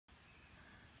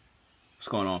What's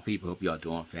going on, people? Hope y'all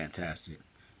doing fantastic.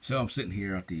 So I'm sitting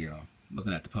here at the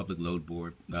looking at the public load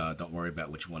board. Don't worry about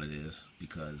which one it is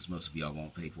because most of y'all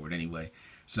won't pay for it anyway.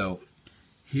 So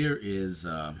here is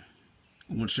I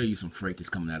want to show you some freight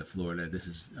that's coming out of Florida. This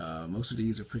is most of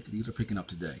these are picking up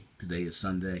today. Today is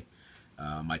Sunday.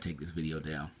 Might take this video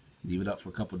down, leave it up for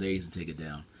a couple days and take it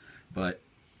down. But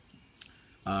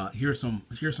here's some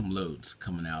loads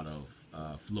coming out of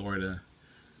Florida.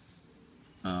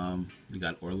 We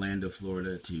got Orlando,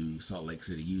 Florida to Salt Lake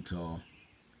City, Utah.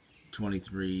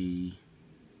 23,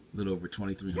 a little over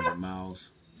 2,300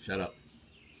 miles. Shut up.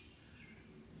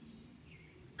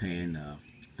 Paying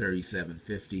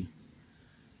 $37.50.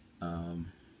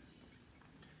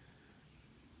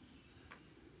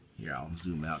 Here, I'll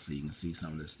zoom out so you can see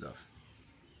some of this stuff.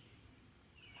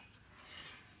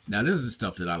 Now, this is the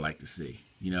stuff that I like to see.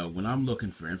 You know, when I'm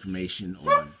looking for information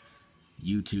on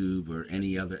YouTube or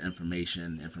any other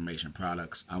information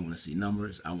products, I want to see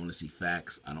numbers. I want to see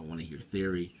facts. I don't want to hear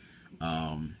theory.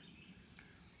 I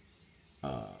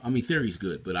mean, theory's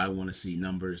good, but I want to see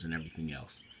numbers and everything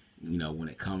else. You know, when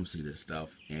it comes to this stuff,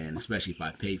 and especially if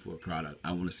I pay for a product,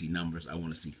 I want to see numbers. I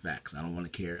want to see facts. I don't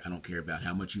care about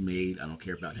how much you made. I don't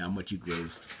care about how much you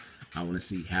grossed. I want to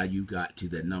see how you got to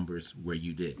the numbers where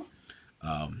you did,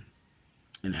 and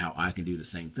how I can do the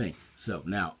same thing. So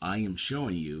now I am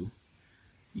showing you.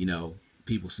 You know,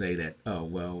 people say that, oh,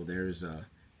 well, there's a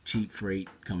cheap freight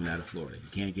coming out of Florida. You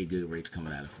can't get good rates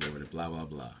coming out of Florida, blah, blah,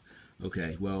 blah.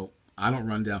 Okay, well, I don't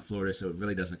run down Florida, so it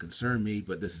really doesn't concern me,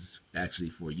 but this is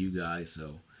actually for you guys.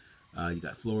 So you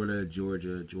got Florida,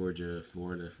 Georgia,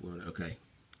 Florida. Okay,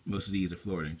 most of these are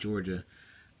Florida and Georgia.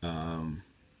 Zoom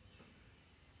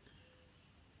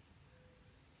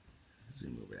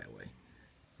over that way.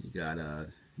 You got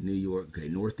New York, okay,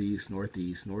 Northeast,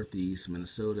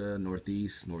 Minnesota,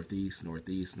 Northeast.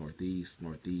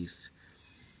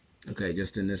 Okay,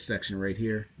 just in this section right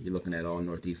here, you're looking at all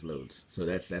Northeast loads. So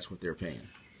that's what they're paying.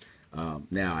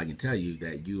 Now, I can tell you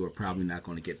that you are probably not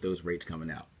going to get those rates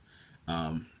coming out.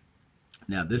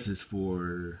 Now, this is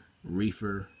for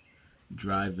reefer,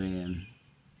 dry van,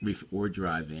 reefer or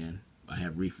dry van. I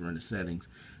have reefer in the settings.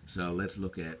 So let's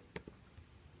look at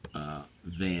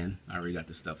van. I already got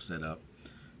the stuff set up.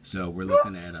 So we're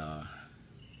looking at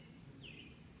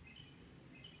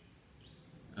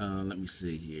let me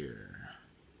see here.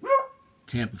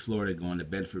 Tampa, Florida, going to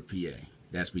Bedford, PA.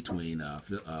 That's between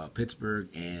Pittsburgh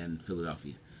and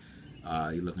Philadelphia.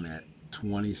 You're looking at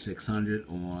 2,600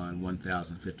 on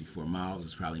 1,054 miles.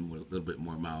 It's probably a little bit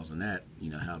more miles than that. You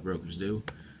know how brokers do.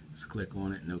 Let's click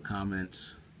on it. No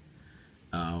comments.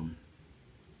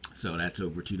 So that's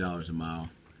over $2 a mile.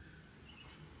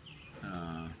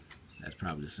 That's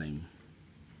probably the same.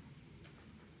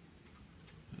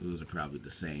 Those are probably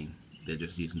the same. They're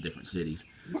just using different cities.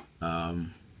 What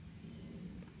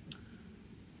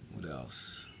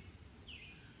else?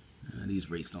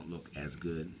 These rates don't look as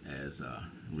good as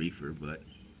reefer, but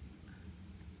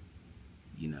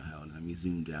you know how. Let me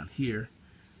zoom down here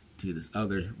to this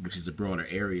other, which is a broader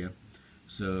area.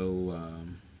 So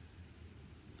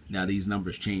now these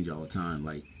numbers change all the time.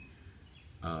 Like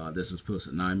this was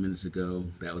posted 9 minutes ago.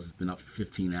 That was been up for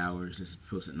 15 hours. This was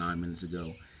posted 9 minutes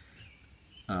ago.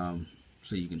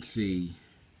 So you can see.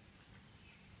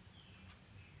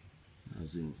 I'll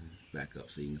zoom back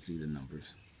up so you can see the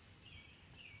numbers.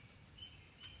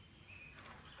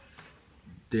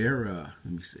 They're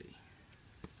let me see.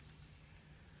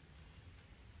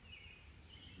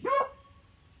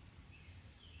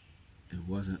 It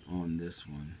wasn't on this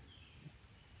one.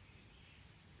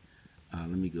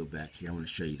 Let me go back here. I want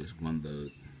to show you this one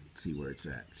load. See where it's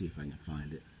at. See if I can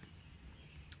find it.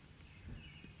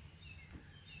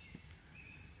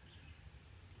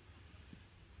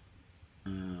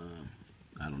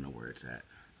 I don't know where it's at.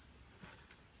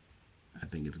 I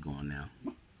think it's gone now.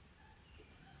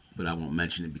 But I won't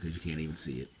mention it because you can't even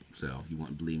see it. So you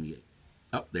won't believe me.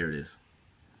 Oh, there it is.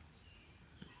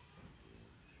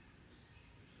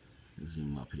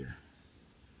 Zoom up here.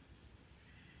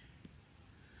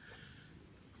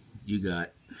 You got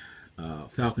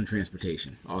Falcon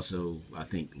Transportation. Also, I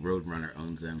think Roadrunner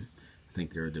owns them. I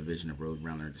think they're a division of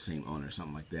Roadrunner, the same owner,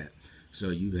 something like that. So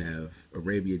you have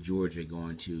Arabia, Georgia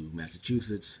going to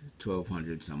Massachusetts,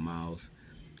 1,200 some miles,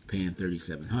 paying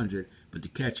 $3,700. But the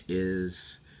catch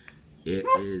is, it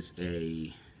is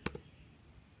a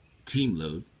team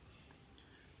load.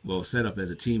 Well, set up as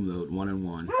a team load, 1 and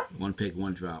 1, 1 pick,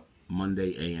 1 drop,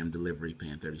 Monday AM delivery,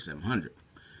 paying $3,700.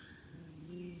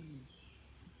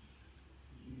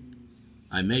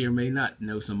 I may or may not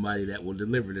know somebody that will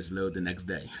deliver this load the next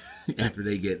day after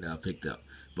they get picked up.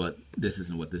 But this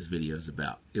isn't what this video is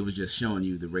about. It was just showing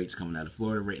you the rates coming out of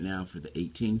Florida right now for the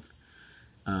 18th.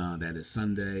 That is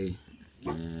Sunday,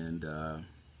 and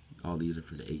all these are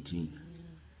for the 18th.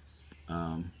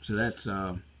 So that's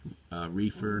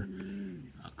reefer.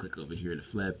 I'll click over here to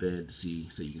flatbed to see,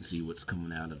 so you can see what's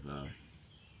coming out of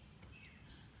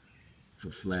for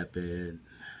flatbed.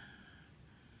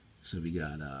 So we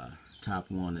got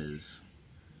top one is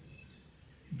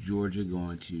Georgia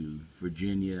going to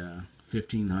Virginia,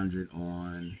 1,500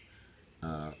 on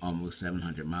almost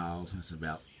 700 miles. That's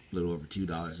about a little over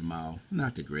 $2 a mile.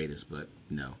 Not the greatest, but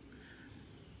you know,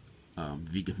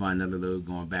 if you can find another load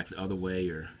going back the other way,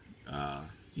 or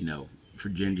you know,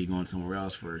 Virginia going somewhere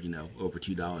else for, you know, over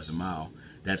 $2 a mile,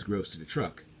 that's gross to the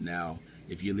truck. Now,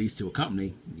 if you lease to a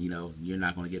company, you know, you're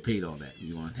not going to get paid all that.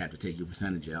 You're going to have to take your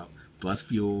percentage out, plus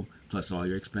fuel, plus all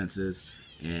your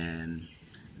expenses, and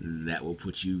that will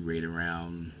put you right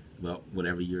around, well,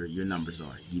 whatever your numbers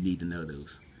are. You need to know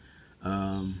those.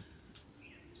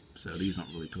 So these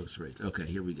aren't really post rates. Okay,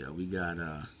 here we go. We got,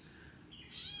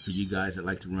 for you guys that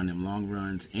like to run them long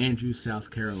runs, Andrews,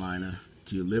 South Carolina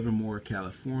to Livermore,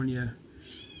 California,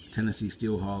 Tennessee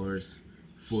Steel Haulers,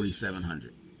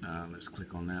 4,700. Let's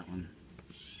click on that one.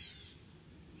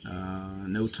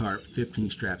 No tarp, 15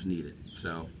 straps needed.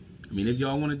 So, I mean, if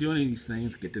y'all want to do any of these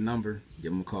things, get the number,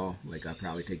 give them a call. Like, I'll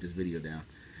probably take this video down.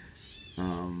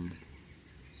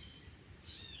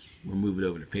 We'll move it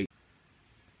over to page.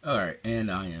 All right,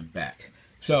 and I am back.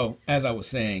 So, as I was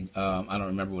saying, I don't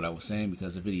remember what I was saying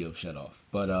because the video shut off.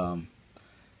 But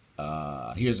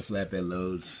here's the flatbed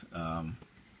loads.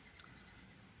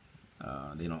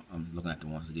 They don't. I'm looking at the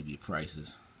ones that give you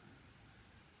prices.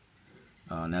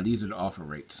 Now these are the offer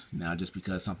rates. Now, just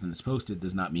because something is posted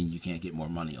does not mean you can't get more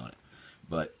money on it.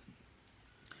 But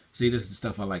see, this is the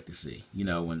stuff I like to see. You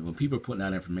know, when people are putting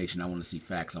out information, I want to see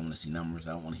facts. I want to see numbers.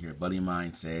 I don't want to hear a buddy of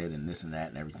mine said and this and that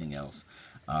and everything else.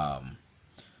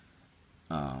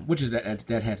 Which is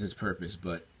that has its purpose.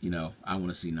 But you know, I want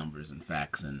to see numbers and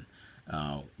facts, and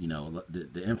you know,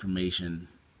 the information,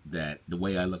 that the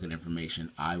way I look at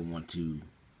information, I want to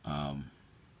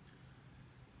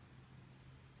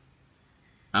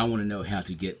know how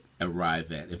to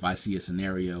arrive at. If I see a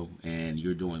scenario and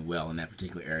you're doing well in that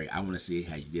particular area, I want to see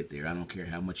how you get there. I don't care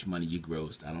how much money you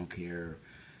grossed. I don't care,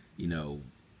 you know,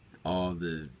 all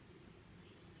the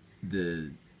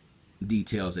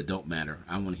details that don't matter.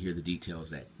 I want to hear the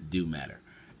details that do matter.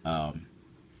 You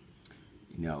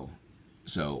know,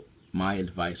 so my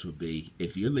advice would be,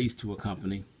 if you're leased to a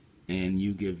company and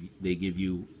they give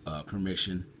you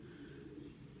permission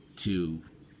to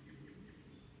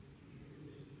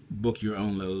book your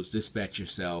own loads, dispatch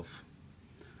yourself,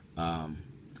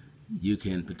 you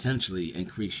can potentially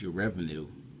increase your revenue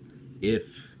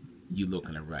if you look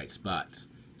in the right spots.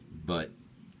 But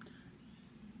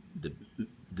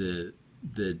the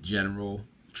general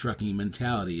trucking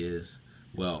mentality is,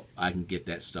 well, I can get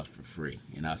that stuff for free,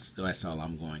 and that's all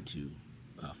I'm going to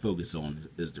focus on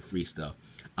is the free stuff.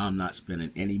 I'm not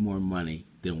spending any more money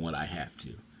than what I have to.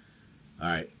 All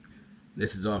right,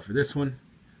 this is all for this one.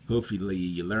 Hopefully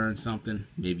you learned something.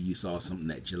 Maybe you saw something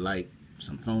that you like,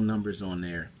 some phone numbers on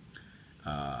there.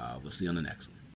 We'll see you on the next one.